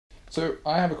So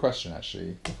I have a question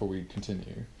actually before we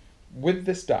continue. With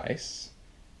this dice,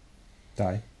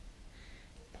 Die.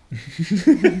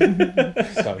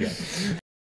 start again.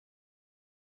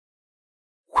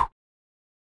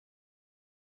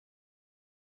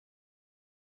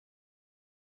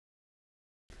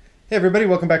 Hey everybody,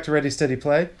 welcome back to Ready Steady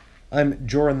Play. I'm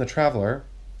Joran the Traveler.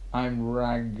 I'm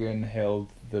Ragnhild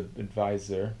the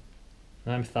advisor.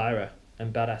 I'm Thyra.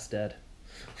 I'm badass dead.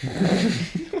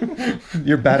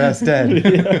 You're badass dead.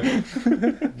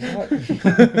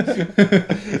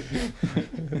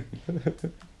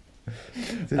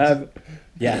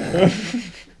 Yeah.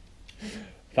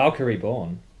 Valkyrie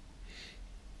born.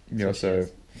 You're also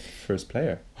first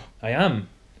player. I am.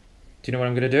 Do you know what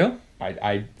I'm gonna do?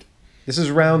 I This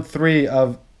is round 3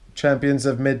 of Champions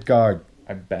of Midgard.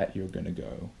 bet you're gonna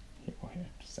go here or here.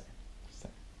 Just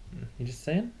saying. You just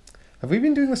saying? Have we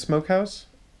been doing the smokehouse?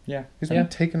 Yeah. Who's Yeah. been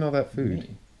taking all that food?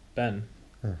 Me. Ben.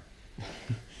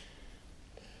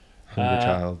 Hungry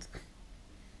child.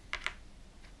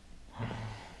 Oh,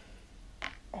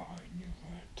 I knew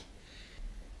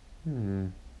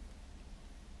it.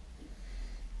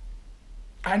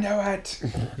 I know it.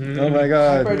 Oh my I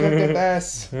god. predicted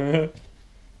this.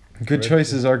 Good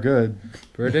choices are good.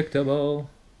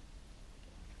 Predictable.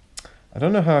 I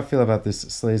don't know how I feel about this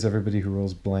slays everybody who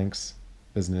rolls blanks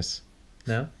business.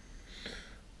 No?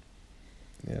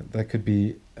 Yeah, that could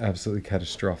be absolutely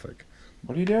catastrophic.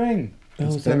 What are you doing?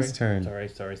 It's Ben's turn.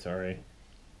 Sorry.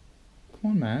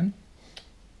 Come on, man.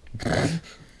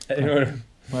 Anyway,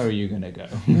 Where are you gonna go?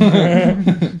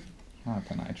 How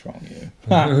can I troll you?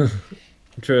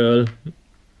 Troll.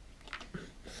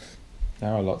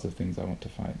 There are lots of things I want to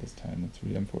fight this turn. That's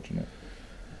really unfortunate.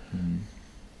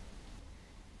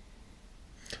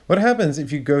 What happens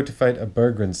if you go to fight a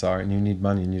Bergrinsar and you need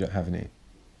money and you don't have any?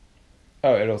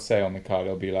 Oh, it'll say on the card,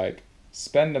 it'll be like,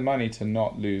 spend the money to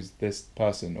not lose this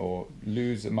person, or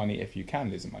lose money if you can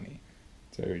lose the money.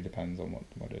 So it really depends on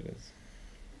what it is.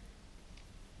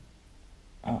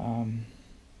 I kind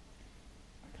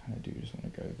of do just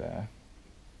want to go there.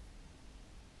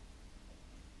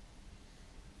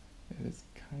 It is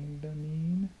kind of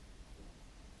mean.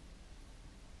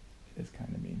 It is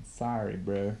kind of mean. Sorry,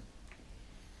 bro.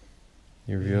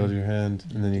 You revealed your hand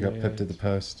and then you got pipped at the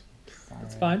post. Sorry.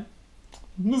 It's fine.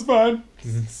 It's fine.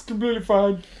 It's completely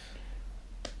fine.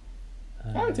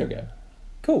 Oh, it's okay.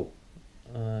 Cool.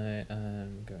 I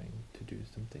am going to do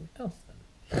something else then.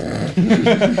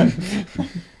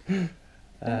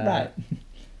 Right.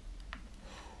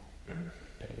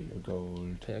 Pay your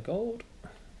gold. Pay a gold.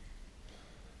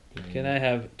 Can I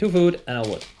have 2 food and a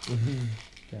wood?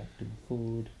 Get the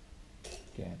food.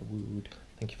 Get the wood.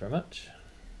 Thank you very much.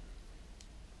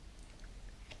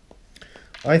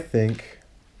 I think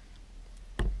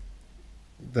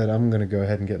that I'm going to go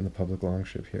ahead and get in the public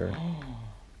longship here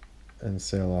and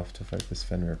sail off to fight this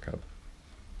Fenrir cub.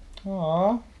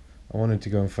 Aww. I wanted to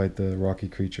go and fight the rocky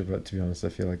creature, but to be honest, I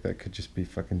feel like that could just be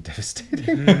fucking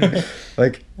devastating.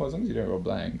 Like, Well, as long as you don't roll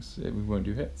blanks, we won't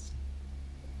do hits.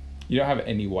 You don't have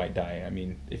any white die. I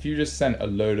mean, if you just sent a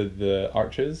load of the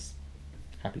archers,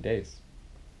 happy days.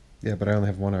 yeah, but I only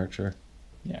have 1 archer.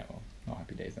 Yeah, well, not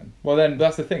happy days then. Well, then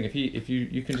that's the thing. If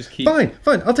you can just keep. Fine,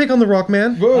 I'll take on the rock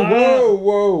man.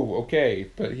 Whoa. Okay,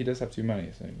 but he does have 2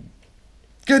 money, so.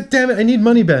 God damn it, I need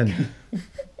money, Ben.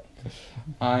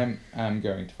 I'm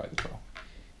going to fight the troll.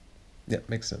 Yeah,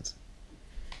 makes sense.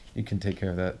 You can take care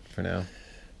of that for now.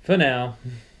 For now.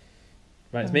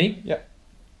 Right, it's me? Yeah.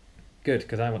 Good,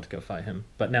 because I want to go fight him.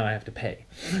 But now I have to pay.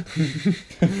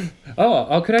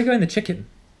 Oh, could I go in the chicken?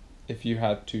 If you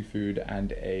had 2 food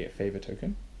and a favor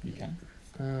token, you can.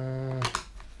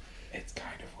 It's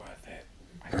kind of worth it.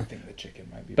 I think the chicken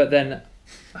might be. But then,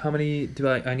 how many do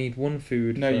I need 1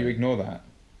 food? No, for- you ignore that.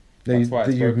 No, That's why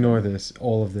it's you broken. ignore this.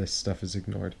 All of this stuff is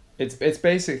ignored. It's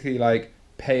basically like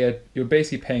you're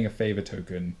basically paying a favor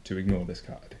token to ignore this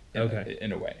card.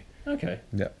 In a way. Okay.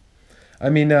 Yeah. I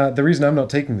mean, the reason I'm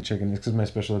not taking the chicken is because my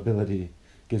special ability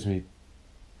gives me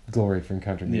glory for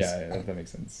encountering these. Yeah, that makes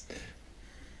sense.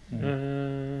 I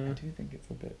do think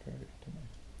it's a bit very. I don't know.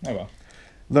 Oh well.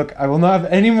 Look, I will not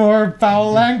have any more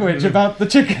foul language about the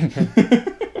chicken.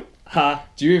 Ha.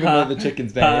 Do you even Ha. know the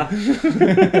chicken's name? Ha.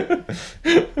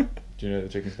 Do you know the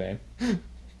chicken's name?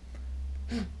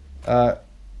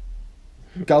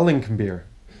 Gullinkbeer.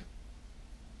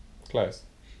 Close.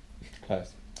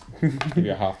 Give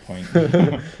you a half point.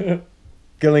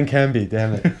 Gillincamby,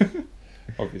 damn it.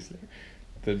 Obviously.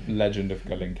 The legend of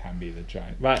Gulling can be the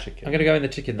giant Right, chicken. I'm going to go in the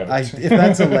chicken then. If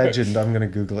that's a legend, I'm going to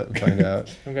Google it and find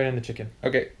out. I'm going in the chicken.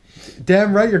 Okay.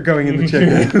 Damn right you're going in the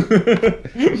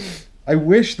chicken. I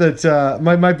wish that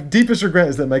my deepest regret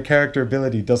is that my character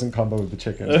ability doesn't combo with the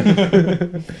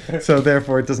chicken. So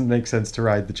therefore, it doesn't make sense to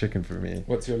ride the chicken for me.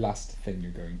 What's your last thing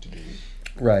you're going to do?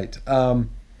 Right. I'm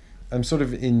sort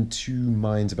of in two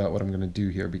minds about what I'm going to do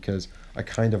here because I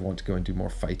kind of want to go and do more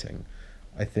fighting.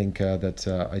 I think that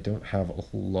I don't have a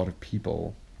whole lot of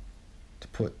people to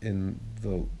put in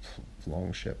the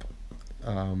longship.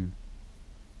 And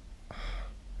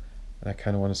I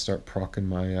kind of want to start procking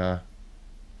my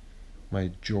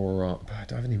jaw up. But I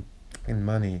don't have any fucking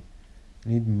money. I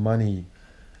need money.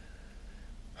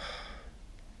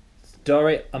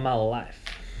 Story of my life.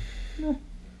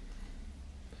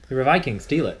 You're a Viking,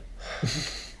 steal it.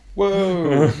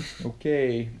 Whoa!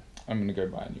 Okay. I'm going to go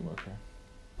buy a new worker.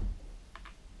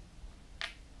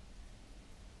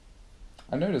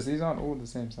 I noticed these aren't all the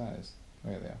same size.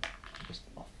 Oh, yeah, they are. Just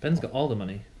off. Ben's got all the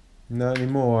money. Not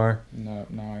anymore. No,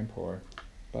 now I'm poor.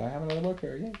 But I have another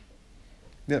worker, yay.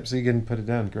 Yep, so you can put it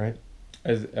down, great.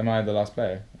 Am I the last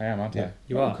player? I am, aren't Yeah. I?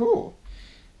 You Oh, are. Cool.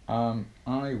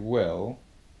 I will.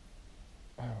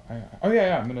 Oh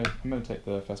yeah, I'm gonna take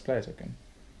the first player token.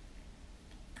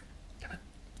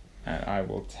 And I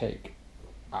will take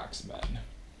Axeman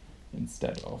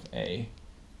instead of a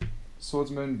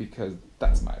swordsman because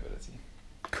that's my ability.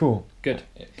 Cool. Good.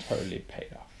 It totally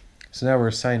paid off. So now we're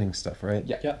assigning stuff, right?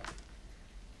 Yeah. Yeah.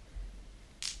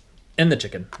 In the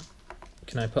chicken.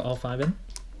 Can I put all 5 in?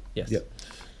 Yes. Yep.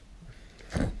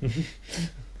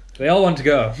 They all want to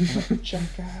go.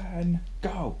 Chicken,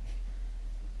 go.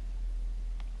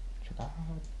 Chicken.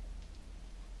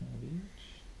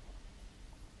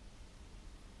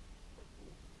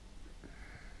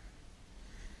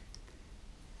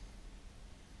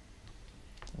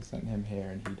 I sent him here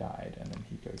and he died, and then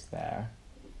he goes there,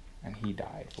 and he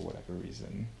died for whatever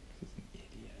reason. He's an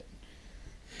idiot.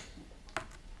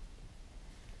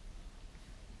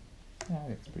 Yeah, I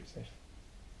think it's pretty safe.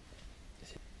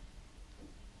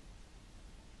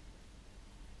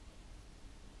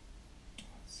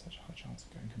 Such a high chance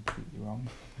of going completely wrong.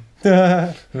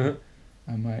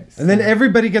 I might. And then send-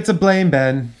 everybody gets a blame,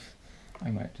 Ben.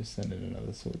 I might just send in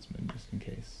another swordsman just in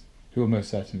case. Who will most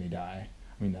certainly die.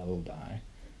 I mean, they'll all die.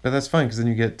 But that's fine because then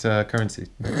you get currency.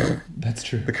 That's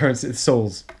true. The currency, it's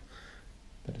souls.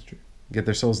 That is true. You get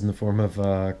their souls in the form of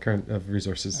of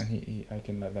resources. And I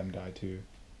can let them die too,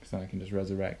 because then I can just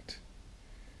resurrect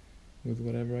with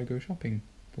whatever I go shopping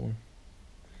for.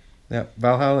 Yeah,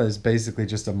 Valhalla is basically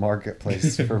just a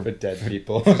marketplace for, For dead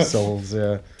people. for souls.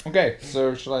 Yeah. Okay,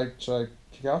 so shall I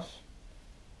kick off?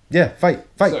 Yeah. Fight.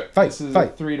 So, this is a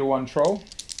 3-to-1 troll.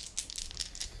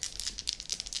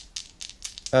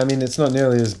 I mean, it's not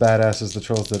nearly as badass as the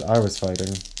trolls that I was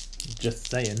fighting. Just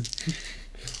saying.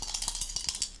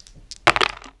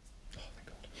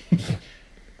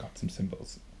 Got some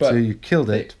symbols. But So you killed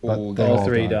they it, but all they die. All all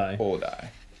 3 died. die. All die.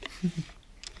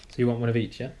 So you want one of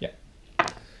each, yeah? Yeah.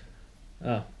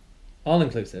 Oh. All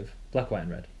inclusive. Black, white,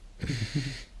 and red.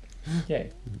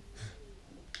 Yay.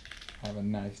 Have a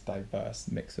nice diverse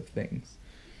mix of things.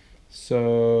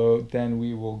 So then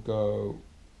we will go.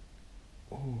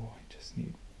 Oh, I just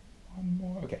need one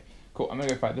more. Okay, cool. I'm gonna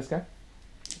go fight this guy.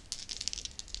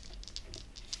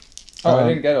 Oh, I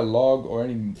didn't get a log or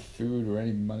any food or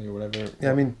any money or whatever.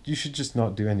 Yeah, I mean, you should just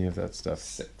not do any of that stuff.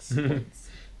 6 points.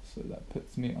 So that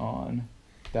puts me on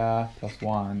da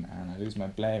 +1, and I lose my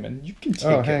blame. And you can take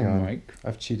Oh, it, hang on. Mike.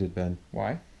 I've cheated, Ben.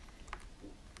 Why?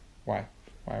 Why?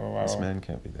 This man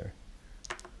can't be there.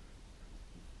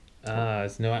 Ah,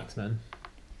 it's no Axeman.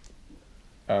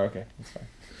 Oh, okay, that's fine.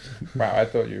 Wow, I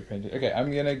thought you were painting. Okay,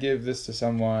 I'm gonna give this to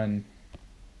someone.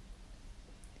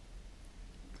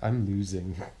 I'm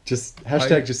losing. Just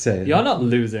hashtag. Just say it. You're not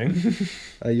losing.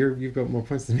 You've got more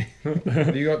points than me.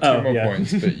 You got 2 Oh, more yeah.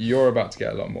 points, but you're about to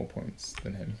get a lot more points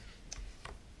than him.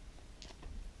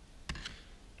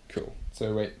 Cool.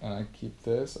 So wait, and I keep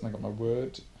this, and I got my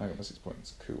word. I got my 6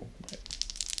 points. Cool. Right.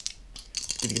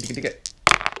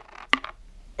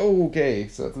 Okay,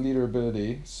 so that's leader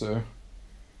ability. So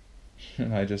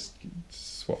I just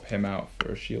swap him out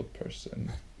for a shield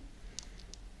person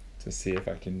to see if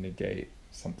I can negate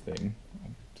something.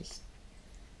 Just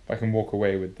if I can walk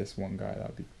away with this one guy,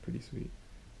 that'd be pretty sweet.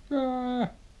 Ah.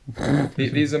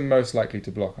 These are most likely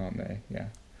to block, aren't they? Yeah,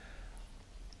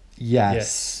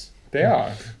 Yes. they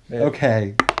are. They're-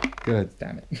 Okay. Good.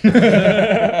 Damn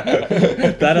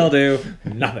it. That'll do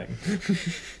nothing.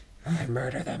 I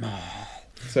murder them all.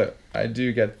 So I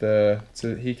do get the.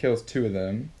 So he kills 2 of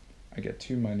them. I get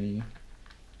 2 money.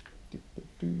 I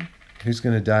Who's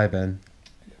gonna die, Ben?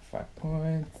 get 5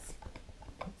 points.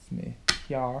 That's me.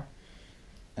 Here.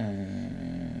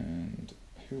 And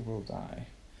who will die?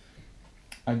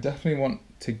 I definitely want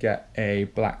to get a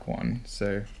black one,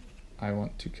 so I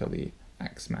want to kill the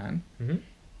Axeman. Mm-hmm.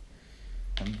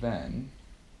 And then,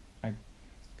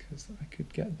 because I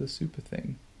could get the super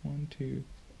thing. 1, 2.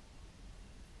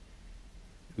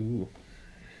 Ooh.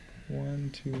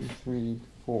 1, 2, 3,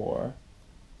 4.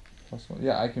 Plus 1.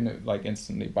 Yeah, I can like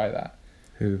instantly buy that.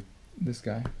 Who? This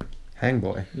guy.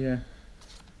 Hangboy. Yeah.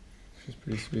 Which is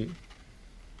pretty sweet.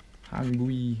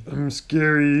 Hungry. I'm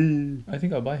scary. I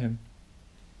think I'll buy him.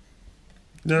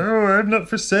 No, I'm not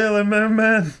for sale. I'm a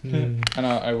man. Mm. And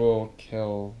I will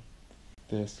kill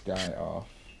this guy off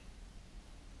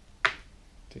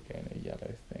to gain a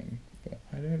yellow thing. But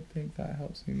I don't think that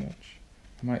helps me much.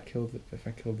 I might kill if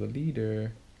I kill the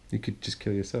leader. You could just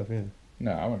kill yourself, yeah.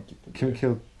 No, I want to keep the Kill,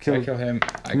 leader. kill, If I kill him.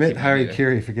 I Commit keep my Harry leader.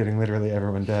 Curie for getting literally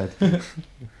everyone dead. And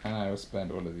I will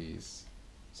spend all of these.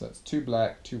 So that's 2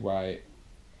 black, 2 white,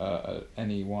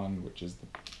 any one which is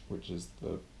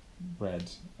the red,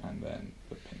 and then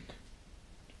the pink.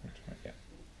 Yeah.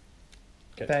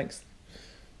 Okay. Thanks.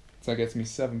 So that gets me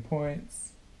 7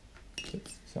 points.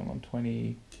 So I'm on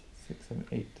 26, 7,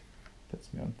 8.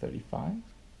 Puts me on 35.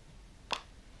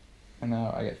 And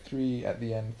now I get 3 at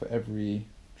the end for every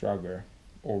Draugr,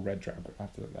 or red Draugr. I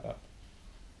have to look that up.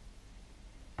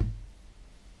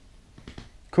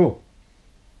 Cool.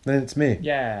 Then it's me.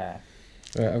 Yeah.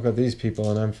 Right, I've got these people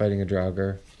and I'm fighting a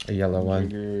Draugr. A yellow one.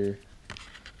 Draugr.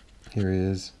 Here he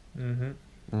is. Mm-hmm.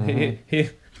 Mhm.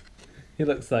 He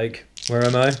looks like. Where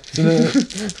am I?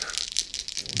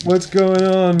 What's going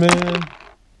on, man?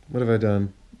 What have I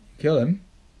done? Kill him.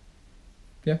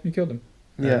 Yeah, you killed him.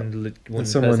 Yeah. And one And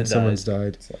someone's person dies.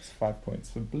 died. So that's 5 points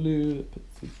for blue. That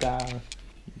puts you down.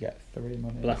 You get 3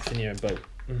 money. Black's in your boat.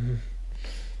 Mm-hmm.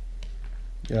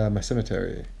 Yeah, my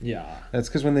cemetery. Yeah. That's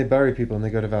because when they bury people and they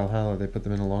go to Valhalla, they put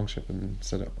them in a longship and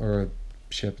set it, or a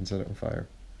ship and set it on fire.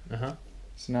 Uh-huh.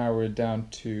 So now we're down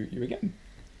to you again.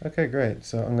 Okay, great.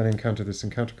 So I'm going to encounter this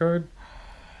encounter card.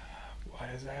 What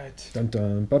is that? Dun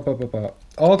dun. Ba ba ba ba.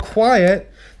 All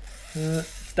quiet.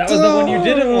 That was the one you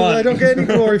didn't want. I don't get any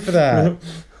glory for that.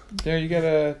 There you get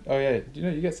a. Oh yeah. Do you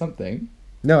know you get something?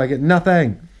 No, I get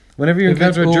nothing. Whenever you If it's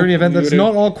encounter a all- journey event that's you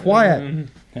not all quiet. Mhm.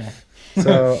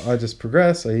 So I just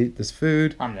progress. I eat this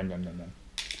food. Nom, nom, nom, nom,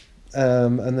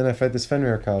 nom. And then I fight this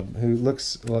Fenrir cub who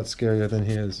looks a lot scarier than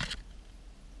he is.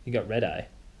 You got red eye.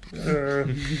 You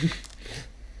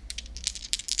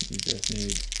just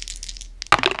need.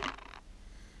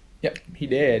 Yep, he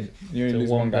did. You only So lose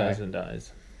one one guy. person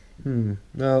dies.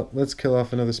 Well, let's kill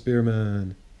off another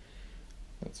spearman.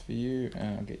 That's for you,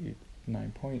 and I'll get you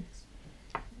 9 points,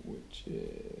 which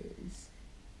is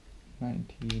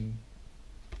 19.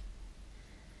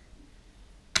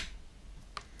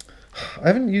 I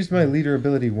haven't used my leader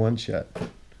ability once yet.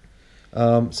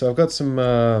 So I've got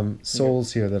some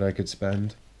souls here that I could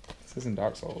spend. This isn't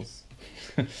Dark Souls.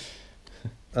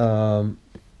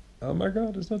 Oh my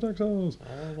god, it's not Dark Souls.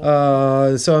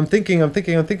 Oh, So I'm thinking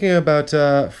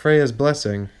about Freya's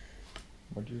blessing,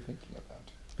 What are you thinking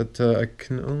about? but I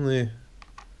can only.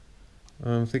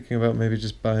 I'm thinking about maybe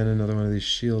just buying another one of these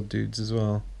shield dudes as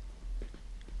well.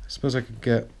 I suppose I could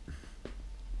get.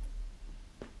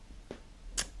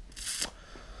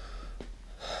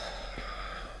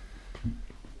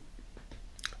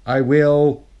 I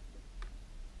will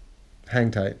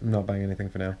hang tight. I'm not buying anything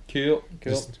for now. Cool.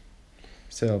 Just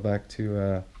sail back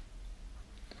to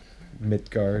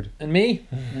Midgard. And me?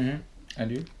 Mm-hmm.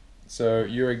 And you? So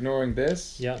you're ignoring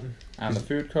this Yeah. and the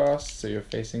food cost, so you're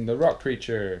facing the rock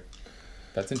creature.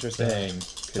 That's interesting.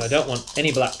 So I don't want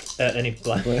any black. Any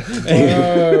black.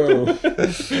 Whoa!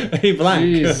 Any blank.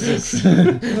 Jesus.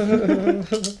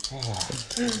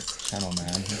 Channel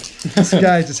man. This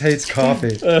guy just hates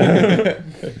coffee.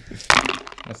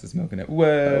 That's his milking it.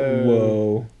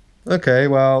 Whoa. Okay,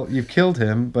 well, you've killed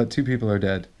him, but 2 people are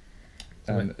dead.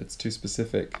 It's too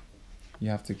specific. You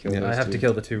have to kill Yeah, those I have two. to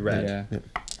kill the 2 red. Yeah.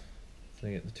 So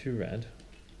I get the 2 red.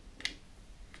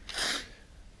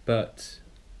 But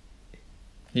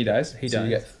He dies. He so dies.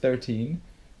 you get 13.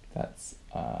 That's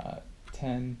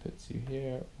 10 puts you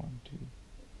here. 1, 2,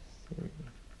 3.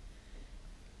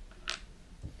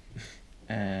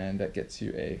 And that gets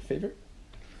you a favor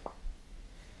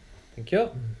thank you.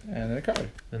 and then a card.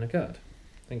 And a card.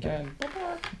 Thank you. And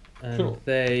bye-bye. And cool.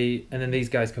 and then these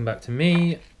guys come back to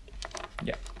me.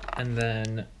 Yeah. And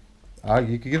then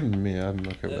You could give them to me. I'm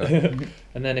okay with that.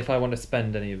 and then if I want to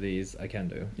spend any of these, I can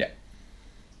do. Yeah.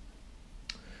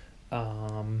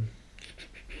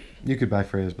 You could buy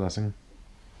Freya's blessing.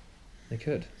 They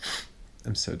could.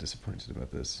 I'm so disappointed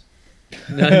about this.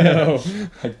 No, no.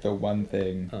 Like the one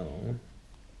thing. Oh.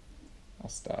 I'll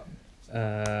start.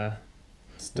 Start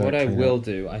What I cleaning will up.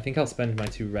 do, I think I'll spend my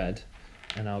 2 red,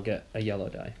 and I'll get a yellow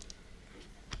die.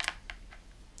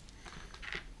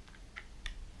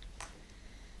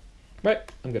 Right,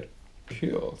 I'm good.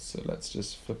 Cool. So let's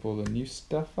just flip all the new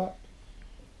stuff up.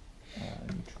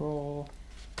 New troll.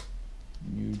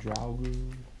 New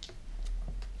Draugu.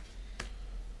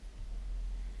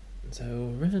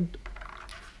 So red,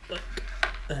 black,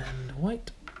 and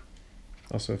white.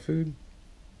 Also food.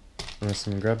 Unless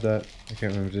someone grabbed that. I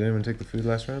can't remember. Did anyone take the food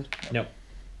last round? No.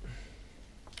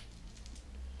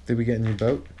 Did we get a new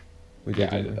boat? We Yeah, I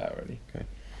didn't did we? that already. Okay.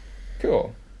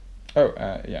 Cool. Oh,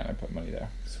 yeah, I put money there.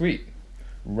 Sweet.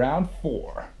 Round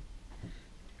 4.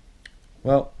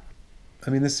 Well, I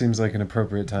mean, this seems like an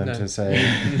appropriate time No. to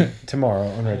say tomorrow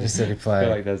on Ready City I Play. feel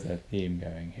like there's a theme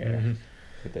going here Mhm.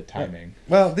 with the timing.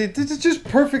 Well, it's just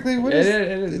perfectly. What is? It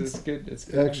is. It's good. It's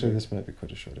good. Actually, this might be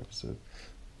quite a short episode.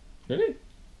 Really?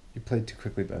 You played too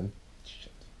quickly, Ben.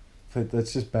 Shit.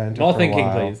 Let's just banter More for thinking, a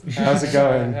while. please. How's it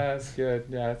going? That's good.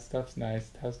 Yeah, stuff's nice.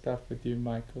 How's stuff with you,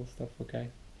 Michael? Stuff okay?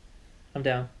 I'm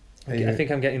down. Are you- I think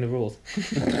I'm getting the rules.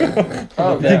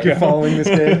 Oh, I think you're following this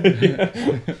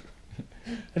game.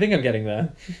 I think I'm getting there.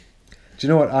 Do you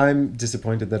know what? I'm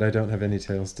disappointed that I don't have any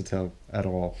tales to tell at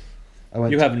all. I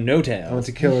went. You to, have no I went tails.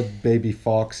 to kill a baby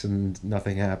fox and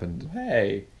nothing happened.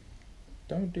 Hey,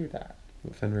 don't do that.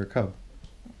 Fenrir cub.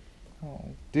 Oh,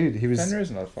 Dude, he was Fenrir is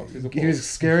not a fox. He's a wolf. he was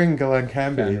scaring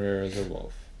Galancambi. Fenrir is a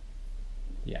wolf.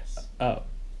 Yes, Oh,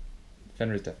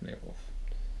 Fenrir is definitely a wolf.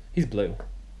 he's blue.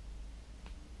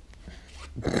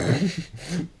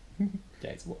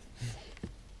 Yeah, he's a wolf.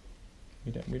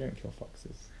 We don't kill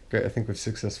foxes. Great, I think we've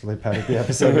successfully padded the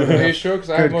episode. Are you sure? Because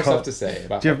I have Good more call. stuff to say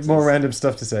about. Do you have foxes. more random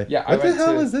stuff to say? Yeah, I What the went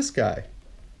hell to- is this guy?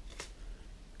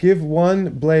 Give one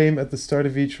blame at the start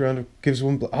of each round. Gives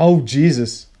one. Oh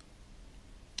Jesus!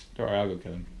 Don't worry, I'll go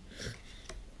kill him.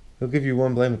 He'll give you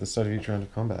one blame at the start of each round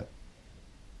of combat.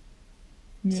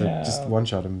 So just one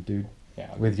shot him, dude,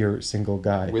 Yeah, with your single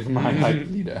guy. with my hype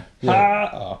leader. Yeah.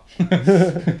 Oh.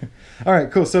 All right,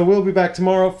 cool. So we'll be back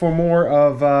tomorrow for more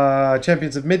of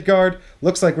Champions of Midgard.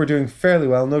 Looks like we're doing fairly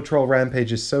well. No troll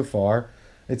rampages so far.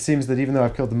 It seems that even though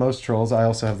I've killed the most trolls, I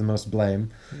also have the most blame.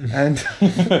 And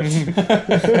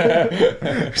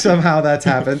somehow that's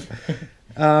happened.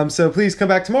 So please come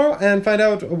back tomorrow and find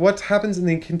out what happens in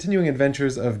the continuing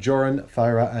adventures of Joran,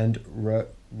 Thyra, and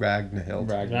Ragnhild.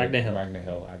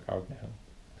 Ragnhild.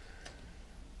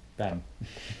 Bam.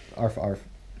 Arf, arf.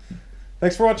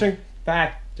 Thanks for watching.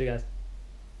 Bye. See you guys.